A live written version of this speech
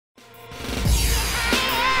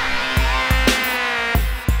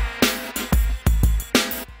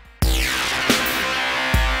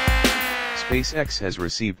SpaceX has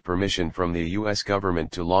received permission from the US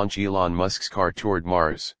government to launch Elon Musk's car toward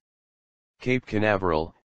Mars. Cape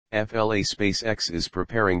Canaveral, FLA. SpaceX is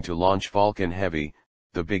preparing to launch Falcon Heavy,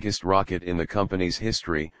 the biggest rocket in the company's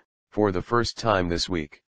history, for the first time this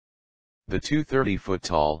week. The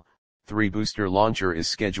 230-foot-tall, three-booster launcher is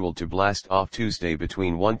scheduled to blast off Tuesday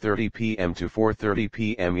between 1:30 p.m. to 4:30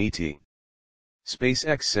 p.m. ET.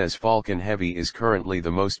 SpaceX says Falcon Heavy is currently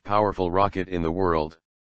the most powerful rocket in the world.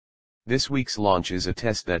 This week's launch is a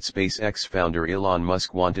test that SpaceX founder Elon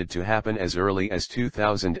Musk wanted to happen as early as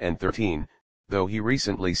 2013, though he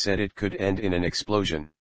recently said it could end in an explosion.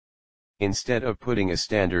 Instead of putting a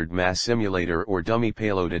standard mass simulator or dummy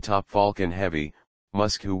payload atop Falcon Heavy,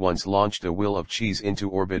 Musk, who once launched a wheel of cheese into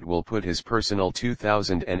orbit, will put his personal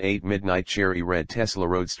 2008 Midnight Cherry Red Tesla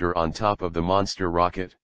Roadster on top of the monster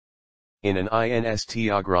rocket. In an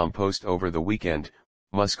Instagram post over the weekend,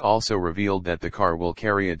 Musk also revealed that the car will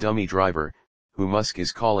carry a dummy driver, who Musk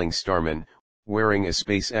is calling Starman, wearing a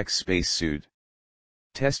SpaceX spacesuit.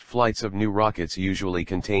 Test flights of new rockets usually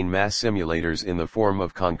contain mass simulators in the form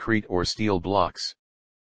of concrete or steel blocks.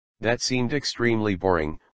 That seemed extremely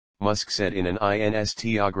boring, Musk said in an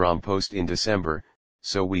Instagram post in December,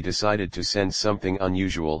 so we decided to send something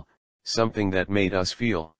unusual, something that made us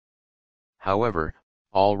feel. However,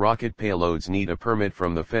 all rocket payloads need a permit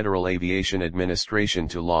from the Federal Aviation Administration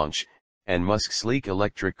to launch, and Musk's sleek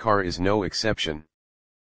electric car is no exception.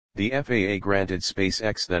 The FAA granted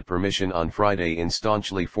SpaceX that permission on Friday in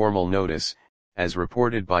staunchly formal notice, as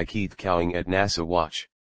reported by Keith Cowing at NASA Watch.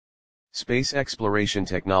 Space Exploration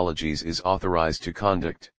Technologies is authorized to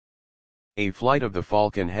conduct a flight of the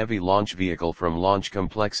Falcon Heavy launch vehicle from Launch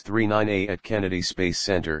Complex 39A at Kennedy Space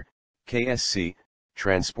Center, KSC,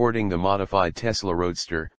 transporting the modified Tesla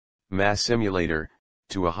Roadster, mass simulator,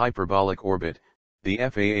 to a hyperbolic orbit, the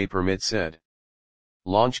FAA permit said.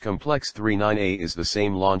 Launch Complex 39A is the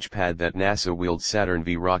same launch pad that NASA wheeled Saturn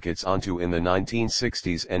V rockets onto in the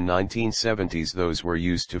 1960s and 1970s. Those were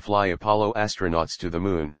used to fly Apollo astronauts to the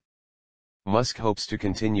moon. Musk hopes to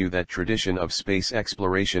continue that tradition of space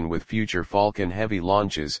exploration with future Falcon Heavy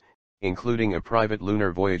launches, including a private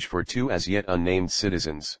lunar voyage for two as yet unnamed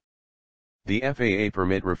citizens. The FAA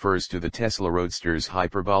permit refers to the Tesla Roadster's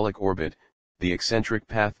hyperbolic orbit, the eccentric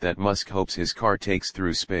path that Musk hopes his car takes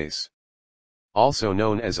through space. Also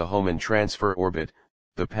known as a Hohmann transfer orbit,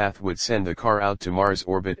 the path would send the car out to Mars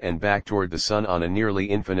orbit and back toward the Sun on a nearly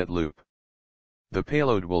infinite loop. The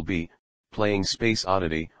payload will be, playing Space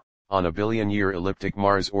Oddity, on a billion-year elliptic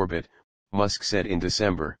Mars orbit, Musk said in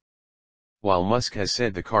December. While Musk has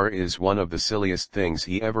said the car is one of the silliest things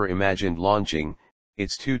he ever imagined launching,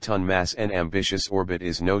 its 2-ton mass and ambitious orbit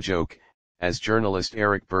is no joke, as journalist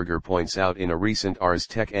Eric Berger points out in a recent Ars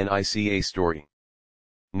Tech NICA story.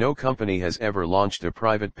 No company has ever launched a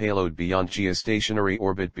private payload beyond geostationary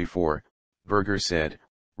orbit before, Berger said,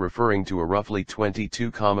 referring to a roughly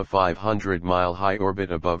 22,500-mile high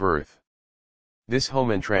orbit above Earth. This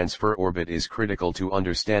Hohmann transfer orbit is critical to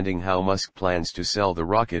understanding how Musk plans to sell the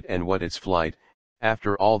rocket and what its flight,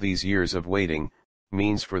 after all these years of waiting,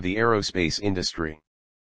 means for the aerospace industry.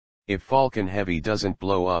 If Falcon Heavy doesn't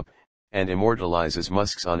blow up, and immortalizes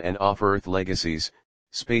Musk's on- and off-Earth legacies,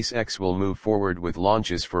 SpaceX will move forward with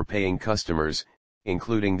launches for paying customers,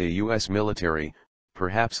 including the US military,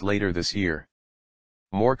 perhaps later this year.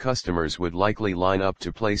 More customers would likely line up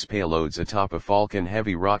to place payloads atop a Falcon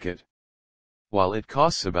Heavy rocket. While it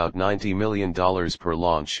costs about $90 million per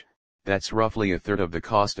launch, that's roughly a third of the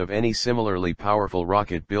cost of any similarly powerful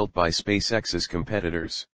rocket built by SpaceX's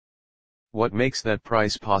competitors. What makes that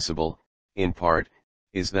price possible, in part,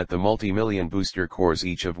 is that the multi-million booster cores,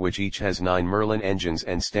 each of which has 9 Merlin engines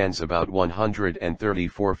and stands about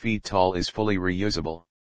 134 feet tall, is fully reusable.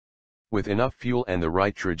 With enough fuel and the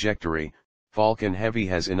right trajectory, Falcon Heavy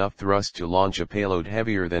has enough thrust to launch a payload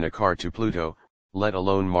heavier than a car to Pluto, let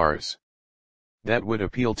alone Mars. That would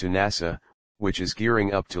appeal to NASA, which is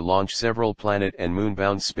gearing up to launch several planet and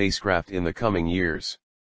moon-bound spacecraft in the coming years.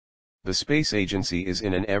 The space agency is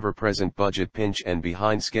in an ever-present budget pinch and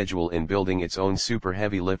behind schedule in building its own super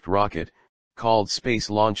heavy lift rocket, called Space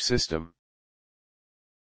Launch System.